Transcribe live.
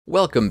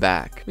Welcome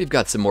back. We've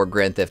got some more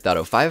Grand Theft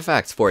Auto 5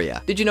 facts for you.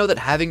 Did you know that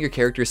having your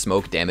character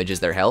smoke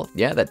damages their health?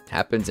 Yeah, that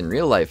happens in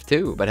real life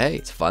too, but hey,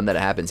 it's fun that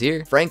it happens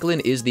here.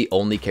 Franklin is the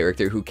only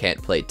character who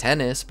can't play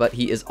tennis, but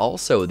he is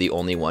also the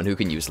only one who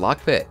can use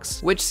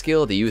lockpicks. Which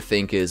skill do you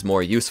think is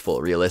more useful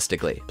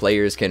realistically?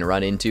 Players can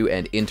run into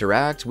and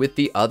interact with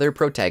the other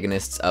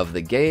protagonists of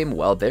the game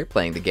while they're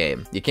playing the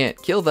game. You can't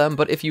kill them,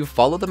 but if you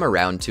follow them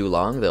around too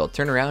long, they'll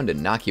turn around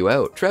and knock you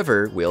out.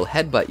 Trevor will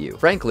headbutt you.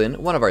 Franklin,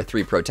 one of our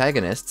three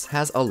protagonists,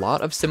 has a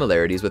lot of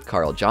similarities with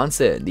Carl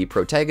Johnson, the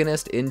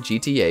protagonist in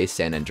GTA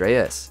San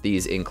Andreas.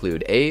 These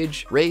include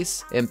age,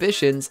 race,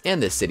 ambitions,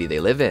 and the city they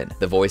live in.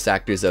 The voice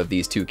actors of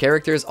these two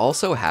characters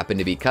also happen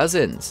to be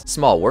cousins.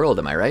 Small world,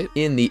 am I right?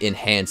 In the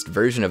enhanced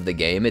version of the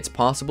game, it's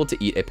possible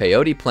to eat a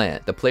peyote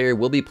plant. The player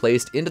will be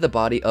placed into the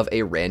body of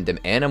a random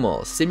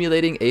animal,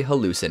 simulating a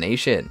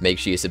hallucination. Make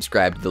sure you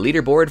subscribe to the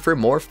leaderboard for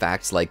more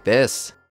facts like this.